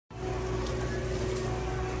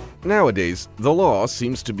Nowadays, the law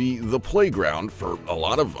seems to be the playground for a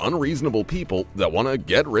lot of unreasonable people that want to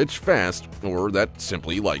get rich fast or that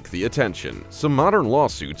simply like the attention. Some modern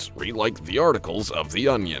lawsuits read like the articles of The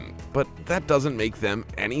Onion, but that doesn't make them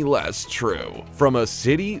any less true. From a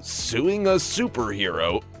city suing a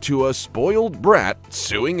superhero to a spoiled brat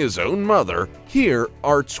suing his own mother, here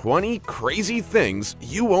are 20 crazy things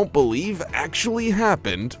you won't believe actually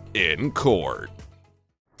happened in court.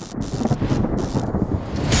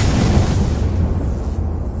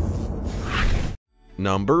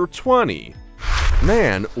 Number 20.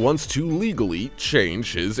 Man wants to legally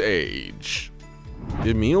change his age.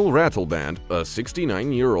 Emil Ratelband, a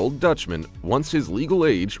 69-year-old Dutchman, wants his legal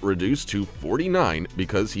age reduced to 49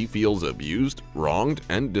 because he feels abused, wronged,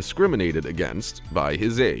 and discriminated against by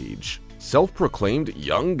his age. Self-proclaimed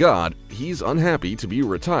young god, he's unhappy to be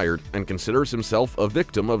retired and considers himself a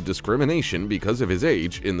victim of discrimination because of his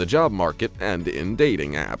age in the job market and in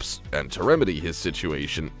dating apps. And to remedy his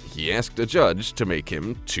situation, he asked a judge to make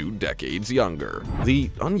him 2 decades younger.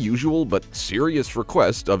 The unusual but serious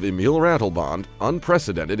request of Emil Ratelband,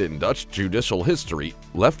 unprecedented in Dutch judicial history,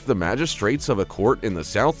 left the magistrates of a court in the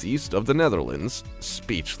southeast of the Netherlands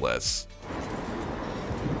speechless.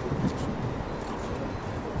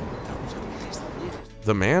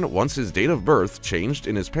 The man wants his date of birth changed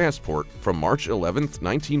in his passport from March 11,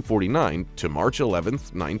 1949 to March 11,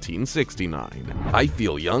 1969. "I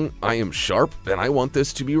feel young, I am sharp, and I want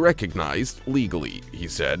this to be recognized legally," he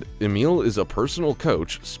said. Emil is a personal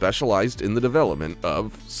coach specialized in the development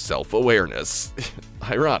of self-awareness.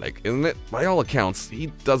 Ironic, isn't it? By all accounts, he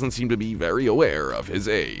doesn't seem to be very aware of his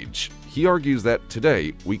age. He argues that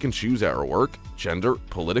today we can choose our work, gender,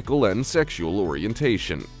 political, and sexual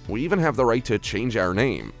orientation. We even have the right to change our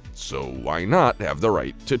name. So why not have the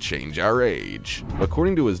right to change our age?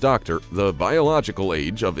 According to his doctor, the biological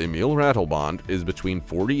age of Emil Ratelband is between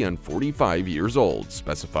 40 and 45 years old,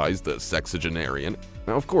 specifies the sexagenarian.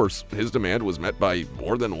 Now, of course, his demand was met by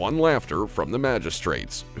more than one laughter from the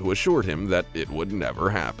magistrates, who assured him that it would never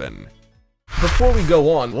happen. Before we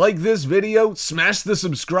go on, like this video, smash the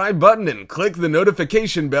subscribe button and click the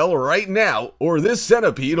notification bell right now, or this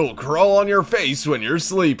centipede will crawl on your face when you're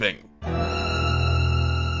sleeping.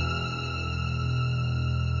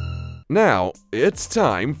 Now, it's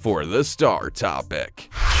time for the star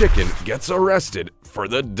topic. Chicken gets arrested for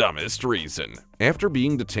the dumbest reason. After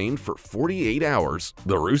being detained for 48 hours,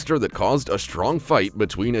 the rooster that caused a strong fight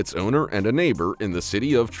between its owner and a neighbor in the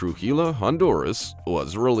city of Trujillo, Honduras,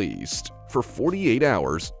 was released. For 48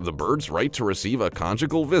 hours, the bird's right to receive a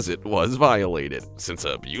conjugal visit was violated, since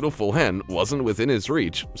a beautiful hen wasn't within his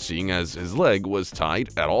reach, seeing as his leg was tied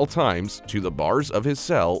at all times to the bars of his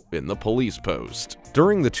cell in the police post.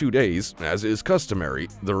 During the 2 days, as is customary,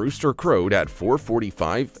 the rooster crowed at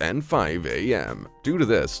 4:45 and 5 a.m. Due to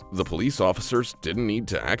this, the police officers didn't need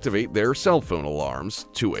to activate their cell phone alarms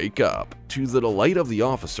to wake up. To the delight of the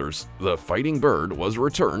officers, the fighting bird was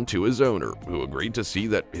returned to his owner, who agreed to see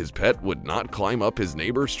that his pet would not climb up his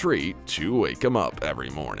neighbor's tree to wake him up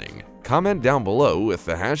every morning. Comment down below with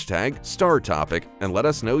the hashtag StarTopic and let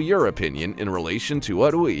us know your opinion in relation to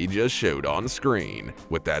what we just showed on screen.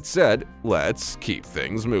 With that said, let's keep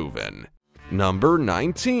things moving. Number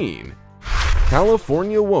 19.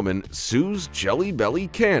 California woman sues Jelly Belly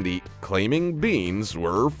candy, claiming beans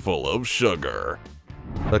were full of sugar.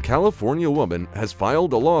 A California woman has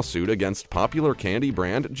filed a lawsuit against popular candy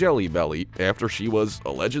brand Jelly Belly after she was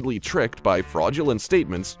allegedly tricked by fraudulent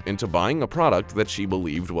statements into buying a product that she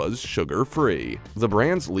believed was sugar-free. The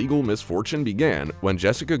brand's legal misfortune began when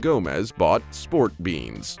Jessica Gomez bought Sport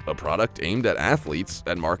Beans, a product aimed at athletes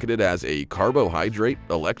and marketed as a carbohydrate,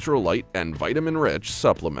 electrolyte, and vitamin-rich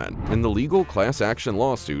supplement. In the legal class action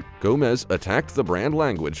lawsuit, Gomez attacked the brand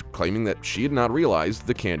language, claiming that she had not realized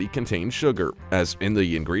the candy contained sugar, as in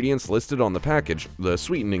the ingredients listed on the package, the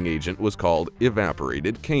sweetening agent was called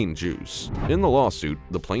evaporated cane juice. In the lawsuit,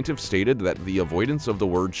 the plaintiff stated that the avoidance of the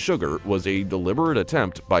word sugar was a deliberate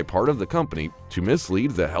attempt by part of the company to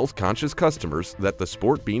mislead the health-conscious customers that the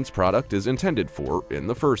Sport Beans product is intended for in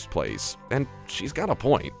the first place. And she's got a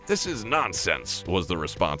point. "This is nonsense," was the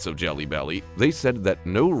response of Jelly Belly. They said that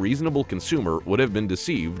no reasonable consumer would have been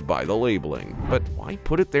deceived by the labeling. But why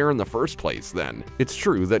put it there in the first place then? It's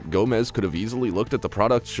true that Gomez could have easily looked at the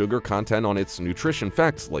product's sugar content on its nutrition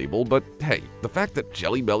facts label, but hey, the fact that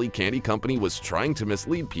Jelly Belly Candy Company was trying to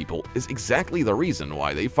mislead people is exactly the reason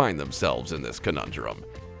why they find themselves in this conundrum.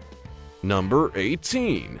 Number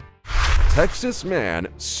 18. Texas man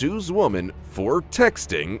sues woman for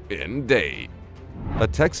texting in date. A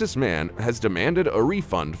Texas man has demanded a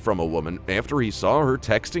refund from a woman after he saw her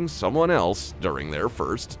texting someone else during their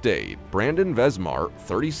first date. Brandon Vesmar,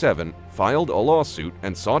 37, filed a lawsuit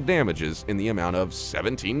and sought damages in the amount of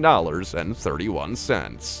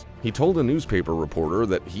 $17.31. He told a newspaper reporter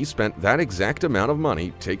that he spent that exact amount of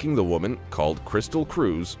money taking the woman, called Crystal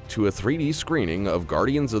Cruz, to a 3D screening of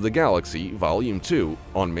Guardians of the Galaxy Volume 2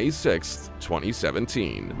 on May 6,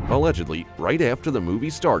 2017. Allegedly, right after the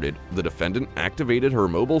movie started, the defendant activated her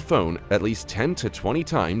mobile phone at least 10 to 20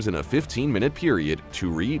 times in a 15-minute period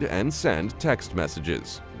to read and send text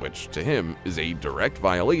messages, which to him is a direct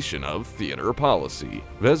violation of theater policy.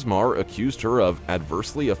 Vesmar accused her of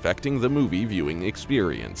adversely affecting the movie viewing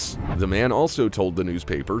experience. The man also told the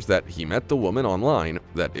newspapers that he met the woman online,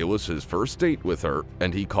 that it was his first date with her,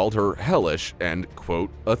 and he called her hellish and,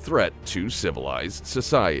 quote, a threat to civilized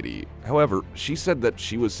society. However, she said that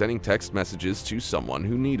she was sending text messages to someone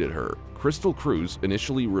who needed her. Crystal Cruz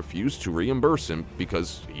initially refused to reimburse him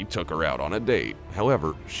because he took her out on a date.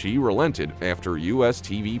 However, she relented after US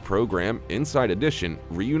TV program Inside Edition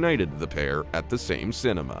reunited the pair at the same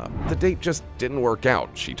cinema. The date just didn't work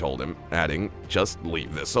out, she told him, adding, just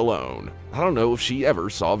leave this alone. I don't know if she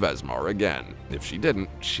ever saw Vesmar again. If she didn't,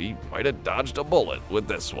 she might have dodged a bullet with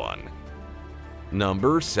this one.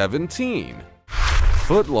 Number 17.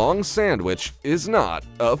 Foot-long sandwich is not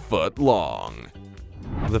a foot long.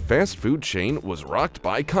 The fast food chain was rocked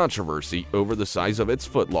by controversy over the size of its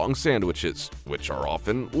foot-long sandwiches, which are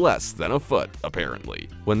often less than a foot, apparently,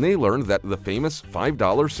 when they learned that the famous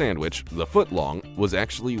 $5 sandwich, the foot-long, was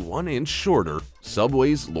actually 1 inch shorter.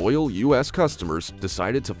 Subway's loyal US customers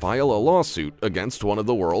decided to file a lawsuit against one of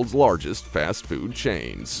the world's largest fast food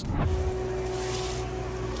chains.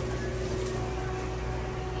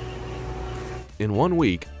 In 1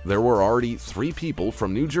 week, there were already 3 people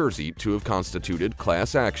from New Jersey to have constituted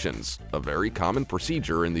class actions, a very common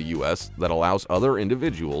procedure in the US that allows other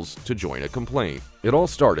individuals to join a complaint. It all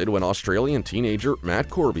started when Australian teenager Matt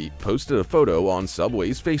Corby posted a photo on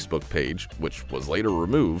Subway's Facebook page, which was later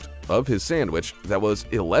removed, of his sandwich that was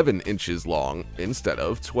 11 inches long instead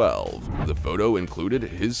of 12. The photo included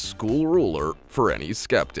his school ruler for any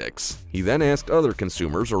skeptics. He then asked other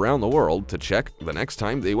consumers around the world to check the next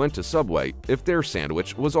time they went to Subway if their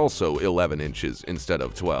sandwich was also 11 inches instead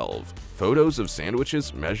of 12. Photos of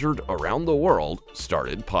sandwiches measured around the world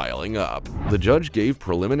started piling up. The judge gave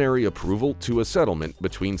preliminary approval to a settlement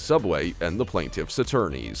between Subway and the plaintiff's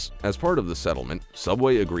attorneys. As part of the settlement,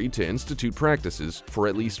 Subway agreed to institute practices for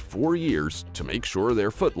at least 4 years to make sure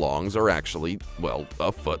their footlongs are actually, well,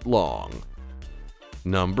 a foot long.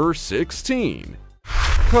 Number 16.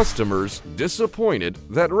 Customers disappointed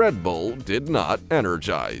that Red Bull did not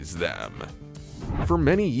energize them. For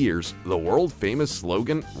many years, the world-famous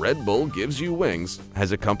slogan, "Red Bull gives you wings,"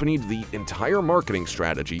 has accompanied the entire marketing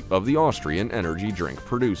strategy of the Austrian energy drink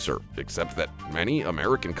producer, except that many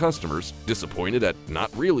American customers, disappointed at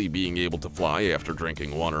not really being able to fly after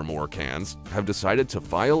drinking 1 or more cans, have decided to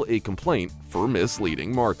file a complaint for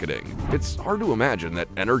misleading marketing. It's hard to imagine that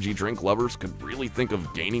energy drink lovers could really think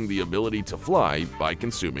of gaining the ability to fly by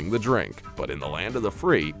consuming the drink, but in the land of the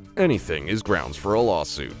free, anything is grounds for a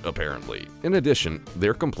lawsuit, apparently. In addition,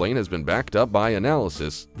 their complaint has been backed up by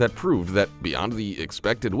analysis that proved that beyond the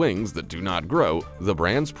expected wings that do not grow, the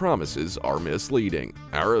brand's promises are misleading.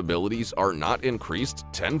 Our abilities are not increased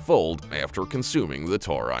tenfold after consuming the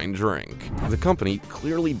taurine drink. The company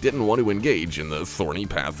clearly didn't want to engage in the thorny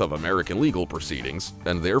path of American legal proceedings,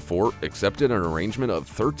 and therefore accepted an arrangement of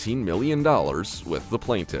 $13 million with the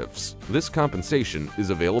plaintiffs. This compensation is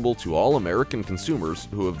available to all American consumers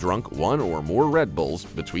who have drunk 1 or more Red Bulls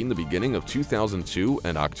between the beginning of 2002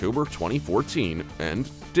 and October 2014 and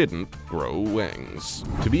didn't grow wings.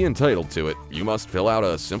 To be entitled to it, you must fill out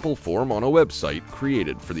a simple form on a website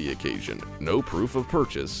created for the occasion. No proof of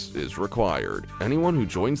purchase is required. Anyone who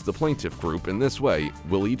joins the plaintiff group in this way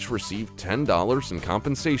will each receive $10 in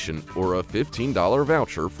compensation or a $15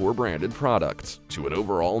 voucher for branded products, to an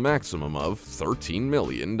overall maximum of $13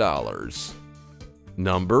 million.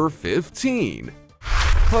 Number 15.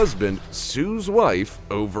 Husband sues wife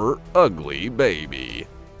over ugly baby.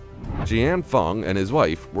 Jian Feng and his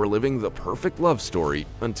wife were living the perfect love story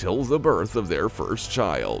until the birth of their first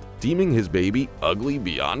child. Deeming his baby ugly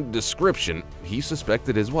beyond description, he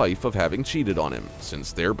suspected his wife of having cheated on him,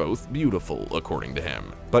 since they're both beautiful, according to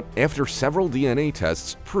him. But after several DNA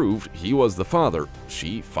tests proved he was the father,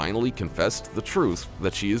 she finally confessed the truth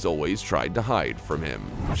that she has always tried to hide from him.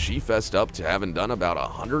 She fessed up to having done about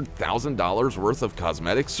 $100,000 worth of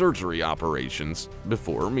cosmetic surgery operations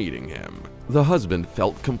before meeting him. The husband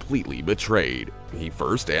felt completely betrayed. He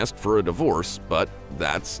first asked for a divorce, but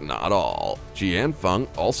that's not all. Jian Feng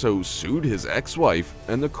also sued his ex-wife,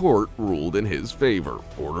 and the court ruled in his favor,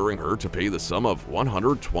 ordering her to pay the sum of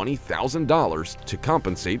 $120,000 to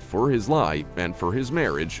compensate for his lie and for his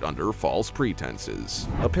marriage under false pretenses.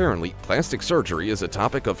 Apparently, plastic surgery is a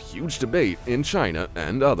topic of huge debate in China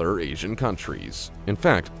and other Asian countries. In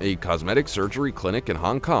fact, a cosmetic surgery clinic in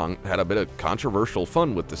Hong Kong had a bit of controversial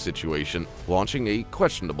fun with the situation, launching a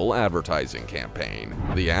questionable advertising campaign.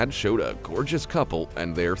 The ad showed a gorgeous couple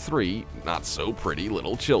and their 3 not-so-pretty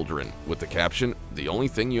little children, with the caption, "The only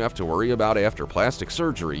thing you have to worry about after plastic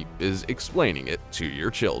surgery is explaining it to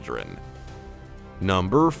your children."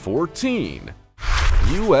 Number 14.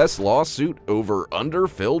 U.S. lawsuit over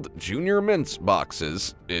underfilled Junior Mints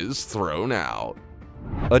boxes is thrown out.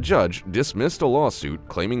 A judge dismissed a lawsuit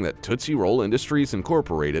claiming that Tootsie Roll Industries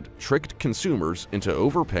Incorporated tricked consumers into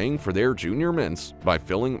overpaying for their Junior Mints by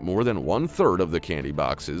filling more than 1/3 of the candy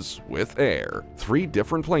boxes with air. 3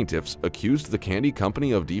 different plaintiffs accused the candy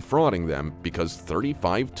company of defrauding them because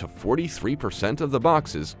 35 to 43% of the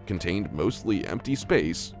boxes contained mostly empty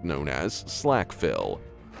space known as slack fill.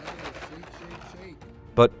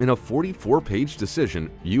 But in a 44-page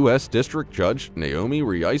decision, U.S. District Judge Naomi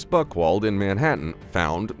Reiss-Buchwald in Manhattan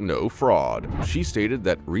found no fraud. She stated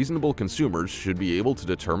that reasonable consumers should be able to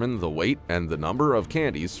determine the weight and the number of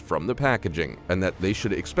candies from the packaging, and that they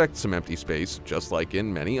should expect some empty space just like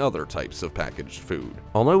in many other types of packaged food.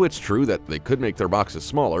 Although it's true that they could make their boxes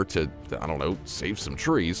smaller to, save some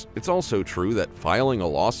trees, it's also true that filing a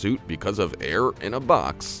lawsuit because of air in a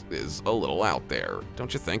box is a little out there,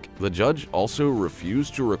 don't you think? The judge also refused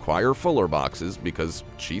to require fuller boxes because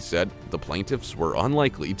she said the plaintiffs were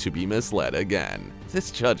unlikely to be misled again.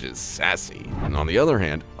 This judge is sassy. And on the other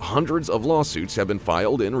hand, hundreds of lawsuits have been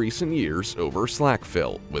filed in recent years over slack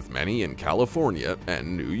fill, with many in California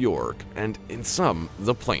and New York, and in some,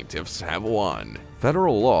 the plaintiffs have won.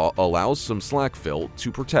 Federal law allows some slack fill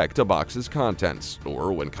to protect a box's contents,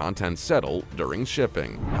 or when contents settle during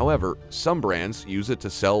shipping. However, some brands use it to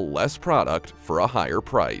sell less product for a higher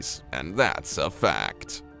price, and that's a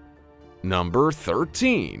fact. Number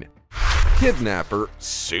 13. Kidnapper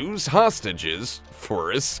sues hostages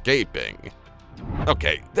for escaping.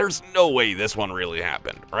 Okay, there's no way this one really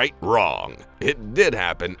happened, right? Wrong. It did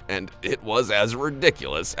happen, and it was as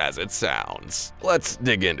ridiculous as it sounds. Let's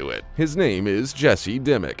dig into it. His name is Jesse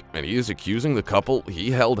Dimmick, and he is accusing the couple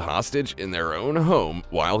he held hostage in their own home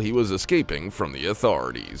while he was escaping from the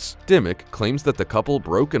authorities. Dimmick claims that the couple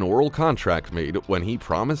broke an oral contract made when he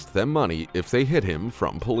promised them money if they hid him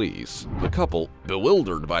from police. The couple,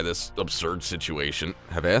 bewildered by this absurd situation,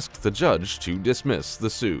 have asked the judge to dismiss the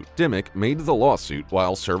suit. Dimmick made the lawsuit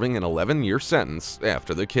while serving an 11-year sentence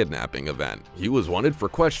after the kidnapping event. He was wanted for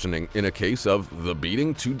questioning in a case of the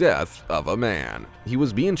beating to death of a man. He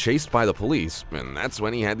was being chased by the police, and that's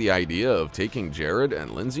when he had the idea of taking Jared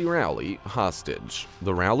and Lindsay Rowley hostage.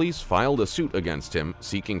 The Rowleys filed a suit against him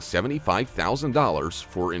seeking $75,000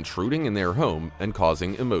 for intruding in their home and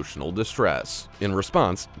causing emotional distress. In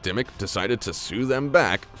response, Dimmick decided to sue them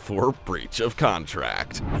back for breach of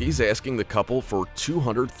contract. He's asking the couple for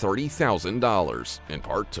 $230,000, in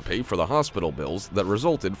part to pay for the hospital bills that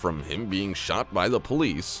resulted from him being shot by the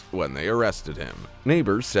police when they arrested him.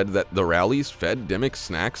 Neighbors said that the Rowleys fed Dimmick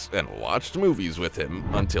snacks and watched movies with him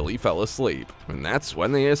until he fell asleep, and that's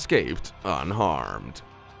when they escaped unharmed.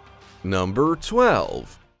 Number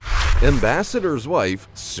 12. Ambassador's wife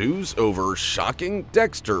sues over shocking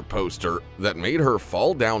Dexter poster that made her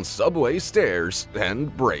fall down subway stairs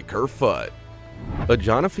and break her foot.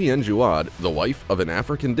 Ajanafi Njouad, the wife of an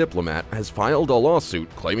African diplomat, has filed a lawsuit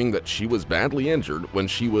claiming that she was badly injured when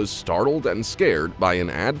she was startled and scared by an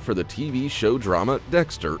ad for the TV show drama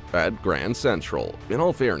Dexter at Grand Central. In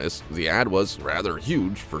all fairness, the ad was rather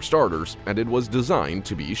huge for starters, and it was designed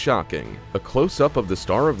to be shocking. A close-up of the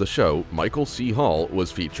star of the show, Michael C. Hall,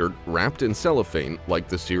 was featured wrapped in cellophane like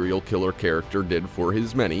the serial killer character did for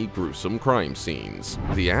his many gruesome crime scenes.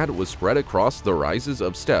 The ad was spread across the rises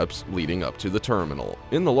of steps leading up to the terminal.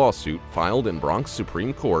 In the lawsuit filed in Bronx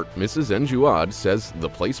Supreme Court, Mrs. Njouad says the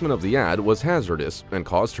placement of the ad was hazardous and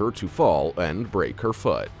caused her to fall and break her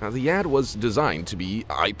foot. Now, the ad was designed to be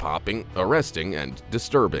eye-popping, arresting, and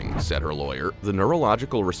disturbing, said her lawyer. The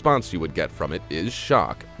neurological response you would get from it is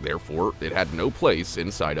shock. Therefore, it had no place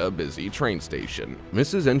inside a busy train station.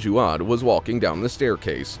 Mrs. Njouad was walking down the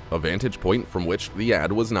staircase, a vantage point from which the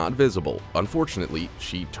ad was not visible. Unfortunately,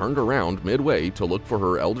 she turned around midway to look for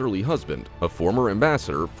her elderly husband, a former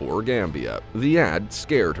ambassador for Gambia. The ad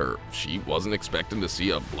scared her. She wasn't expecting to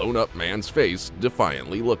see a blown-up man's face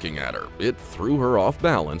defiantly looking at her. It threw her off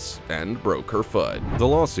balance and broke her foot. The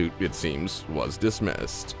lawsuit, it seems, was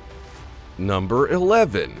dismissed. Number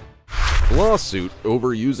 11. Lawsuit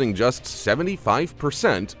over using just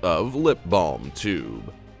 75% of lip balm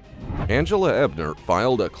tube. Angela Ebner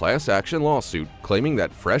filed a class action lawsuit claiming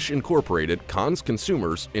that Fresh Incorporated cons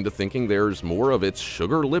consumers into thinking there's more of its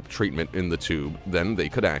sugar lip treatment in the tube than they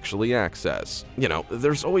could actually access. You know,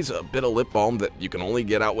 there's always a bit of lip balm that you can only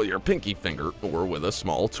get out with your pinky finger or with a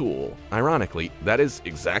small tool. Ironically, that is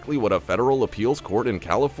exactly what a federal appeals court in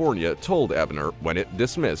California told Ebner when it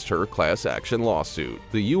dismissed her class action lawsuit.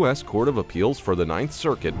 The U.S. Court of Appeals for the Ninth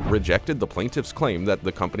Circuit rejected the plaintiff's claim that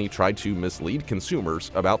the company tried to mislead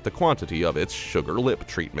consumers about the quantity of its sugar lip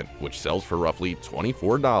treatment, which sells for roughly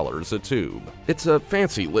 $24 a tube. It's a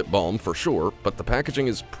fancy lip balm for sure, but the packaging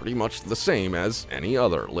is pretty much the same as any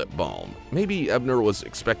other lip balm. Maybe Ebner was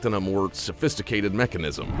expecting a more sophisticated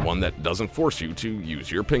mechanism, one that doesn't force you to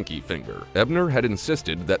use your pinky finger. Ebner had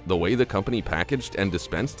insisted that the way the company packaged and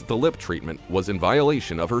dispensed the lip treatment was in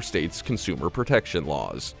violation of her state's consumer protection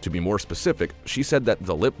laws. To be more specific, she said that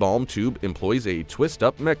the lip balm tube employs a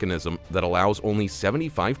twist-up mechanism that allows only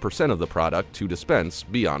 75% of the product to dispense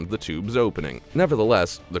beyond the tube's opening.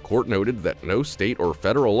 Nevertheless, the court noted that no state or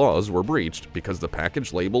federal laws were breached because the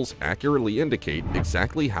package labels accurately indicate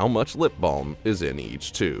exactly how much lip balm is in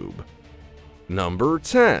each tube. Number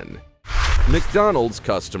 10. McDonald's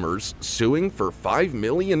customers suing for $5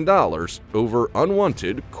 million over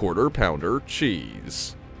unwanted quarter-pounder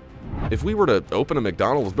cheese. If we were to open a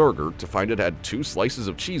McDonald's burger to find it had 2 slices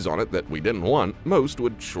of cheese on it that we didn't want, most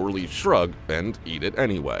would surely shrug and eat it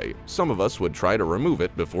anyway. Some of us would try to remove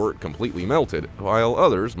it before it completely melted, while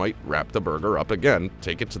others might wrap the burger up again,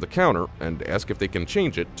 take it to the counter, and ask if they can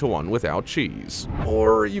change it to one without cheese.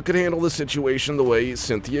 Or you could handle the situation the way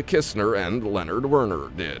Cynthia Kistner and Leonard Werner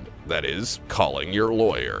did. That is, calling your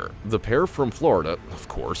lawyer. The pair from Florida, of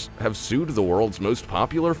course, have sued the world's most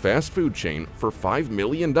popular fast food chain for $5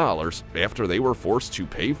 million after they were forced to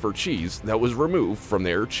pay for cheese that was removed from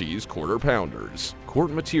their cheese quarter pounders.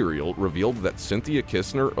 Court material revealed that Cynthia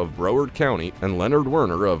Kistner of Broward County and Leonard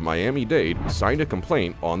Werner of Miami-Dade signed a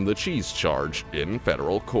complaint on the cheese charge in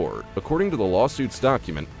federal court. According to the lawsuit's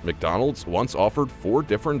document, McDonald's once offered 4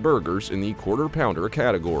 different burgers in the quarter pounder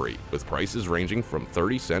category, with prices ranging from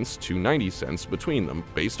 30 cents to 90 cents between them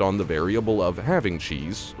based on the variable of having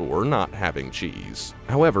cheese or not having cheese.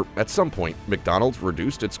 However, at some point, McDonald's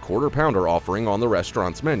reduced its quarter pounder offering on the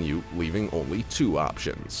restaurant's menu, leaving only 2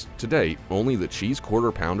 options. Today, only the cheese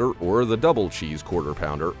quarter pounder or the double cheese quarter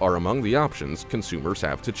pounder are among the options consumers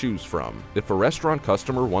have to choose from. If a restaurant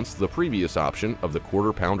customer wants the previous option of the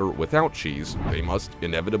quarter pounder without cheese, they must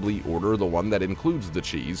inevitably order the one that includes the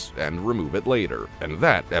cheese and remove it later, and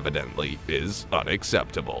that, evidently, is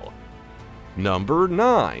unacceptable. Number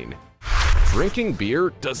 9. Drinking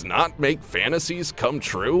beer does not make fantasies come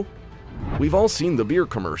true? We've all seen the beer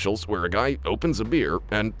commercials where a guy opens a beer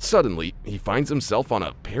and suddenly he finds himself on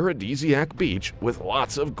a paradisiac beach with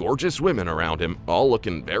lots of gorgeous women around him, all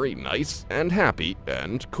looking very nice and happy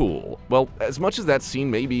and cool. Well, as much as that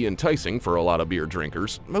scene may be enticing for a lot of beer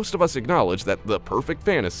drinkers, most of us acknowledge that the perfect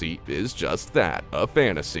fantasy is just that, a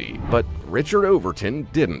fantasy. But Richard Overton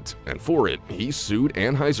didn't, and for it, he sued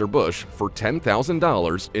Anheuser-Busch for $10,000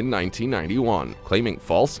 in 1991, claiming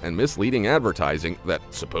false and misleading advertising that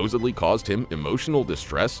supposedly caused him emotional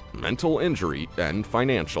distress, mental injury, and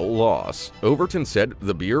financial loss. Overton said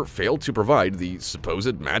the beer failed to provide the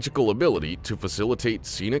supposed magical ability to facilitate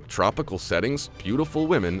scenic tropical settings, beautiful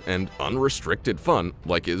women, and unrestricted fun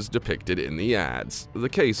like is depicted in the ads. The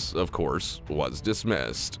case, of course, was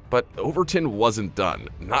dismissed. But Overton wasn't done,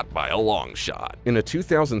 not by a long shot. In a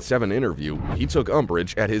 2007 interview, he took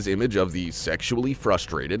umbrage at his image of the sexually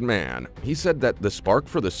frustrated man. He said that the spark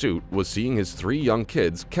for the suit was seeing his 3 young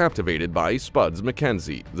kids captivated by Spuds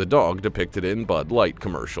McKenzie, the dog depicted in Bud Light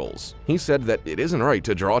commercials. He said that it isn't right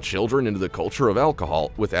to draw children into the culture of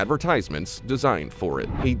alcohol with advertisements designed for it.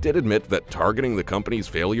 He did admit that targeting the company's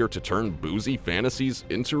failure to turn boozy fantasies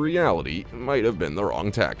into reality might have been the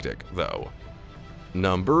wrong tactic, though.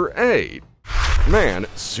 Number 8. Man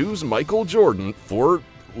sues Michael Jordan for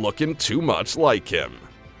looking too much like him.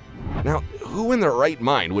 Now, who in their right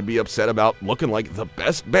mind would be upset about looking like the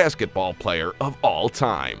best basketball player of all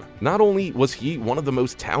time? Not only was he one of the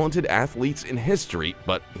most talented athletes in history,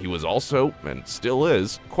 but he was also, and still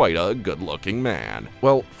is, quite a good-looking man.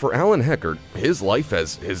 Well, for Alan Heckard, his life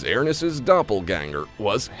as His Airness's doppelganger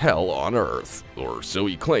was hell on earth. Or so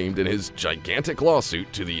he claimed in his gigantic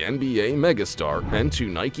lawsuit to the NBA megastar and to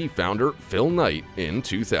Nike founder Phil Knight in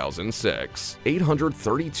 2006.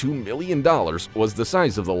 $832 million was the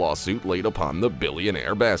size of the lawsuit laid upon the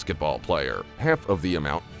billionaire basketball player. Half of the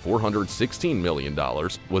amount $416 million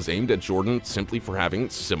was aimed at Jordan simply for having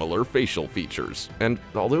similar facial features. And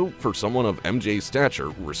although for someone of MJ's stature,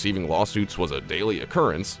 receiving lawsuits was a daily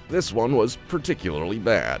occurrence, this one was particularly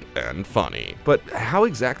bad and funny. But how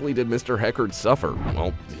exactly did Mr. Heckard suffer?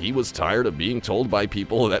 Well, he was tired of being told by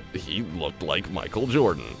people that he looked like Michael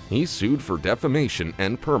Jordan. He sued for defamation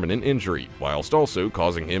and permanent injury, whilst also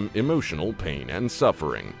causing him emotional pain and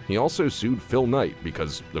suffering. He also sued Phil Knight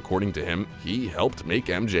because, according to him, he helped make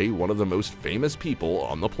MJ one of the most famous people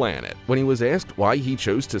on the planet. When he was asked why he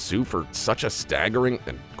chose to sue for such a staggering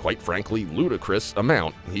and, quite frankly, ludicrous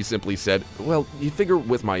amount, he simply said, "Well, you figure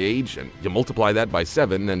with my age, and you multiply that by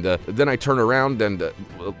 7, and then I turn around and,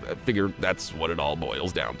 well, I figure that's what it all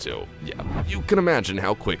boils down to." Yeah, you can imagine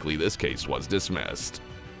how quickly this case was dismissed.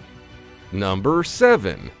 Number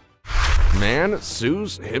 7. Man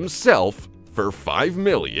sues himself for $5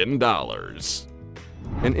 million.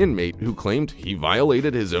 An inmate who claimed he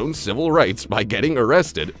violated his own civil rights by getting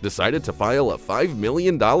arrested decided to file a $5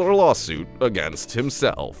 million lawsuit against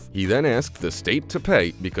himself. He then asked the state to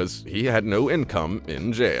pay because he had no income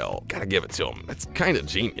in jail. Gotta give it to him, that's kinda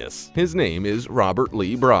genius. His name is Robert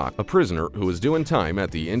Lee Brock, a prisoner who was doing time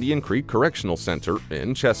at the Indian Creek Correctional Center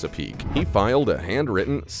in Chesapeake. He filed a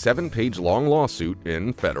handwritten 7-page long lawsuit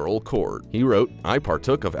in federal court. He wrote, "I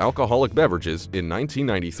partook of alcoholic beverages in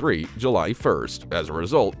 1993, July 1st. As a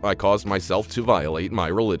result, I caused myself to violate my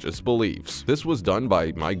religious beliefs. This was done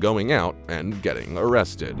by my going out and getting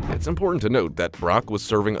arrested." It's important to note that Brock was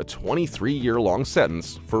serving a 23-year-long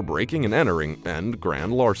sentence for breaking and entering and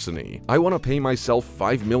grand larceny. "I want to pay myself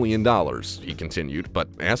 $5 million, he continued, "but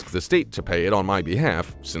ask the state to pay it on my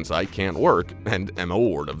behalf since I can't work and am a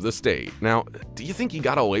ward of the state." Now, do you think he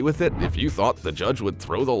got away with it? If you thought the judge would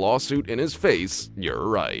throw the lawsuit in his face, you're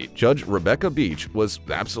right. Judge Rebecca Beach was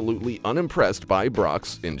absolutely unimpressed by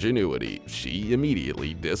Brock's ingenuity. She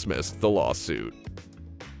immediately dismissed the lawsuit.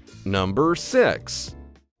 Number 6.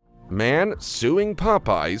 Man suing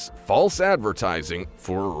Popeyes false advertising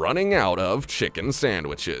for running out of chicken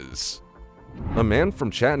sandwiches. A man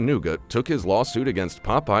from Chattanooga took his lawsuit against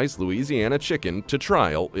Popeye's Louisiana Chicken to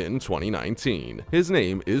trial in 2019. His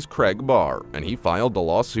name is Craig Barr, and he filed the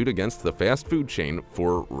lawsuit against the fast food chain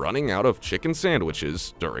for running out of chicken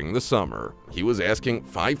sandwiches during the summer. He was asking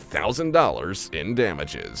 $5,000 in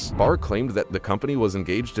damages. Barr claimed that the company was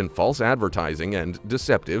engaged in false advertising and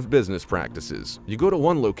deceptive business practices. You go to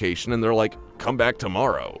one location and they're like, "Come back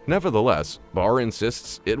tomorrow." Nevertheless, Barr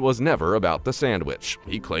insists it was never about the sandwich.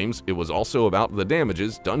 He claims it was also about the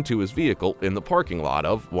damages done to his vehicle in the parking lot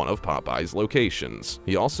of one of Popeye's locations.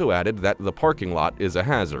 He also added that the parking lot is a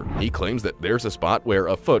hazard. He claims that there's a spot where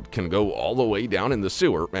a foot can go all the way down in the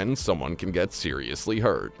sewer and someone can get seriously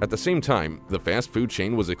hurt. At the same time, the fast food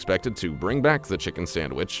chain was expected to bring back the chicken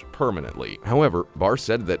sandwich permanently. However, Barr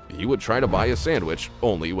said that he would try to buy a sandwich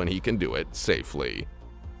only when he can do it safely.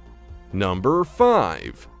 Number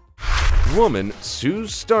 5. Woman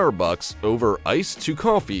sues Starbucks over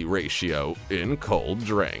ice-to-coffee ratio in cold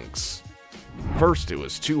drinks. First it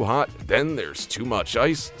was too hot, then there's too much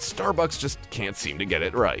ice. Starbucks just can't seem to get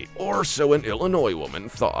it right. Or so an Illinois woman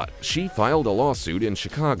thought. She filed a lawsuit in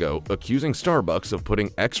Chicago accusing Starbucks of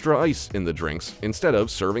putting extra ice in the drinks instead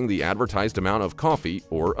of serving the advertised amount of coffee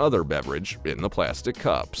or other beverage in the plastic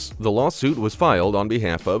cups. The lawsuit was filed on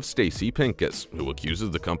behalf of Stacy Pincus, who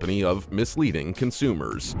accuses the company of misleading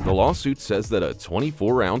consumers. The lawsuit says that a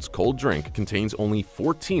 24-ounce cold drink contains only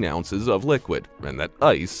 14 ounces of liquid, and that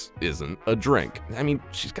ice isn't a drink. I mean,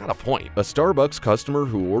 she's got a point. A Starbucks customer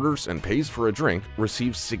who orders and pays for a drink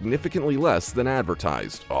receives significantly less than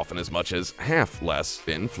advertised, often as much as half less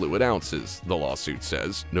in fluid ounces, the lawsuit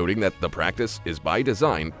says, noting that the practice is by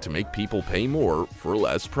design to make people pay more for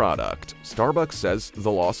less product. Starbucks says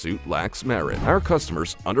the lawsuit lacks merit. "Our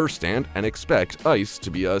customers understand and expect ice to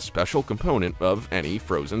be a special component of any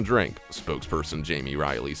frozen drink," spokesperson Jamie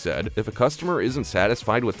Riley said. "If a customer isn't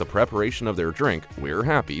satisfied with the preparation of their drink, we're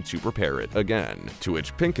happy to prepare it again." To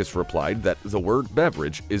which Pincus replied that the word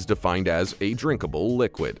beverage is defined as a drinkable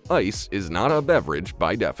liquid. Ice is not a beverage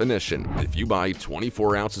by definition. If you buy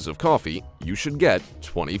 24 ounces of coffee, you should get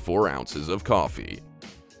 24 ounces of coffee.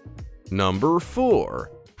 Number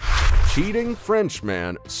 4. Cheating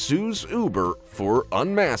Frenchman sues Uber for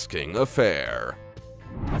unmasking affair.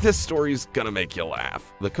 This story's gonna make you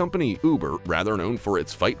laugh. The company Uber, rather known for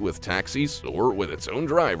its fight with taxis or with its own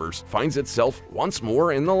drivers, finds itself once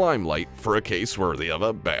more in the limelight for a case worthy of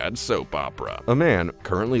a bad soap opera. A man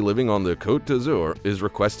currently living on the Côte d'Azur is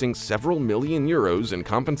requesting several million euros in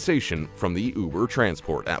compensation from the Uber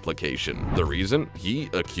transport application. The reason? He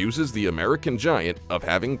accuses the American giant of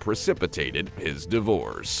having precipitated his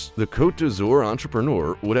divorce. The Côte d'Azur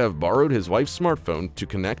entrepreneur would have borrowed his wife's smartphone to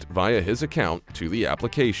connect via his account to the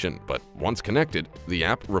application, but once connected, the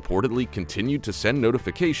app reportedly continued to send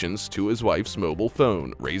notifications to his wife's mobile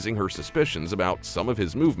phone, raising her suspicions about some of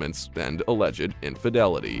his movements and alleged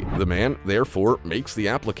infidelity. The man, therefore, makes the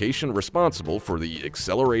application responsible for the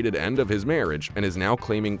accelerated end of his marriage and is now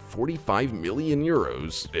claiming 45 million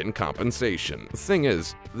euros in compensation. The thing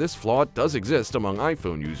is, this flaw does exist among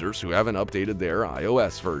iPhone users who haven't updated their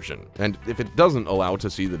iOS version, and if it doesn't allow to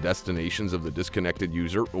see the destinations of the disconnected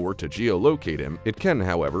user or to geolocate him, it can,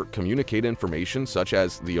 however, communicate information such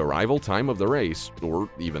as the arrival time of the race or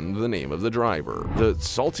even the name of the driver. The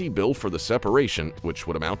salty bill for the separation, which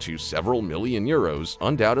would amount to several million euros,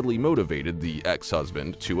 undoubtedly motivated the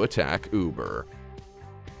ex-husband to attack Uber.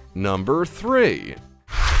 Number 3.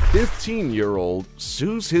 15-year-old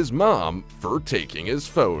sues his mom for taking his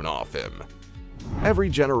phone off him. Every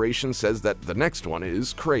generation says that the next one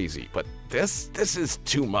is crazy, but this is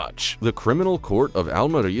too much. The criminal court of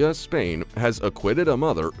Almeria, Spain, has acquitted a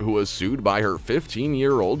mother who was sued by her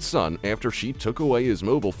 15-year-old son after she took away his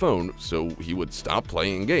mobile phone so he would stop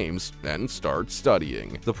playing games and start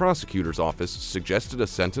studying. The prosecutor's office suggested a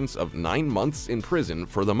sentence of 9 months in prison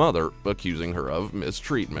for the mother, accusing her of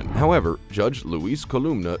mistreatment. However, Judge Luis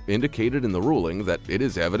Columna indicated in the ruling that it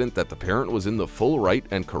is evident that the parent was in the full right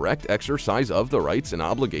and correct exercise of the rights and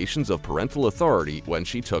obligations of parental authority when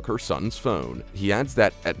she took her son's phone. He adds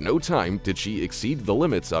that at no time did she exceed the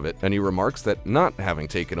limits of it, and he remarks that not having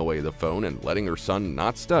taken away the phone and letting her son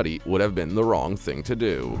not study would have been the wrong thing to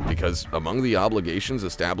do, because among the obligations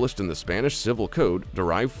established in the Spanish Civil Code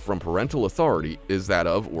derived from parental authority is that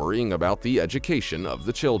of worrying about the education of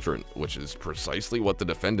the children, which is precisely what the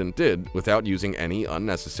defendant did without using any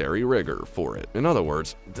unnecessary rigor for it. In other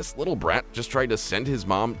words, this little brat just tried to send his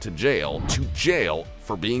mom to jail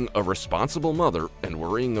for being a responsible mother and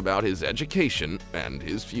worrying about his education and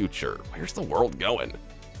his future. Where's the world going?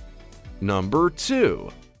 Number 2.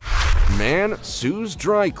 Man sues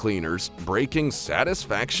dry cleaners, breaking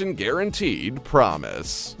satisfaction guaranteed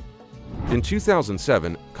promise. In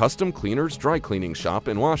 2007, Custom Cleaners Dry Cleaning Shop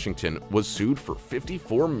in Washington was sued for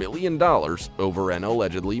 $54 million over an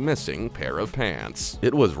allegedly missing pair of pants.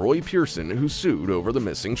 It was Roy Pearson who sued over the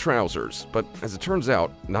missing trousers, but as it turns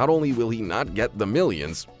out, not only will he not get the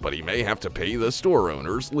millions, but he may have to pay the store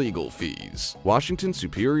owners legal fees. Washington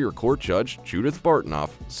Superior Court Judge Judith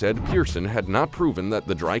Bartnoff said Pearson had not proven that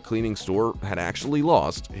the dry cleaning store had actually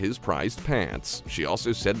lost his prized pants. She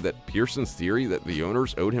also said that Pearson's theory that the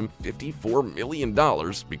owners owed him $54 million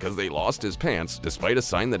because they lost his pants, despite a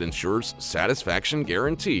sign that ensures satisfaction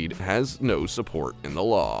guaranteed, has no support in the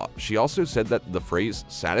law. She also said that the phrase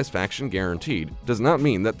satisfaction guaranteed does not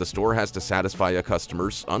mean that the store has to satisfy a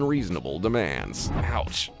customer's unreasonable demands.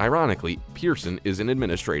 Ouch. Ironically, Pearson is an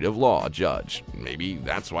administrative law judge. Maybe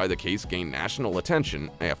that's why the case gained national attention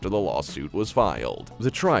after the lawsuit was filed.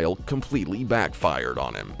 The trial completely backfired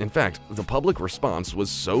on him. In fact, the public response was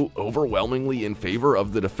so overwhelmingly in favor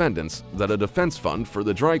of the defendants that a defense fund for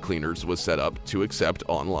the dry cleaners was set up to accept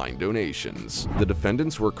online donations. The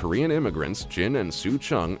defendants were Korean immigrants Jin and Soo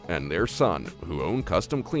Chung and their son, who own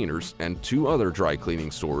Custom Cleaners and 2 other dry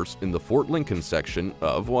cleaning stores in the Fort Lincoln section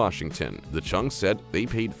of Washington. The Chung said they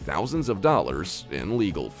paid thousands of dollars in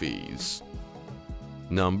legal fees.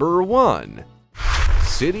 Number 1.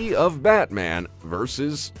 City of Batman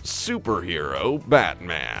versus Superhero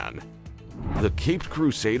Batman. The Caped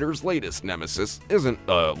Crusader's latest nemesis isn't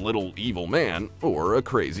a little evil man or a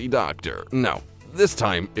crazy doctor. No. This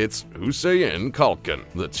time, it's Hussein Kalkan,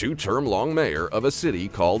 the 2-term-long mayor of a city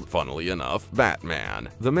called, funnily enough, Batman.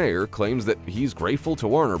 The mayor claims that he's grateful to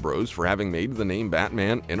Warner Bros. For having made the name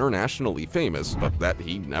Batman internationally famous, but that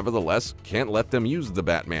he nevertheless can't let them use the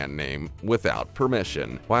Batman name without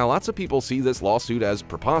permission. While lots of people see this lawsuit as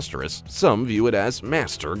preposterous, some view it as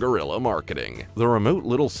master guerrilla marketing. The remote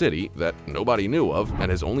little city that nobody knew of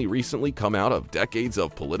and has only recently come out of decades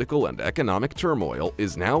of political and economic turmoil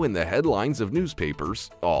is now in the headlines of newspapers newspapers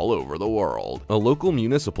all over the world. A local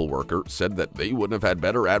municipal worker said that they wouldn't have had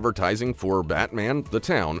better advertising for Batman the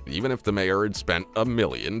town even if the mayor had spent $1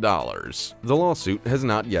 million. The lawsuit has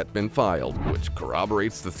not yet been filed, which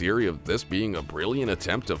corroborates the theory of this being a brilliant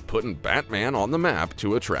attempt of putting Batman on the map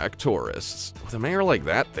to attract tourists. With a mayor like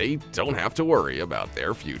that, they don't have to worry about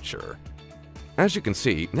their future. As you can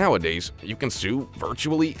see, nowadays, you can sue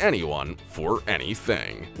virtually anyone for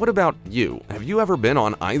anything. What about you? Have you ever been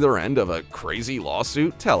on either end of a crazy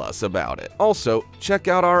lawsuit? Tell us about it. Also, check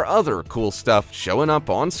out our other cool stuff showing up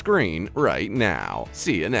on screen right now.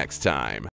 See you next time.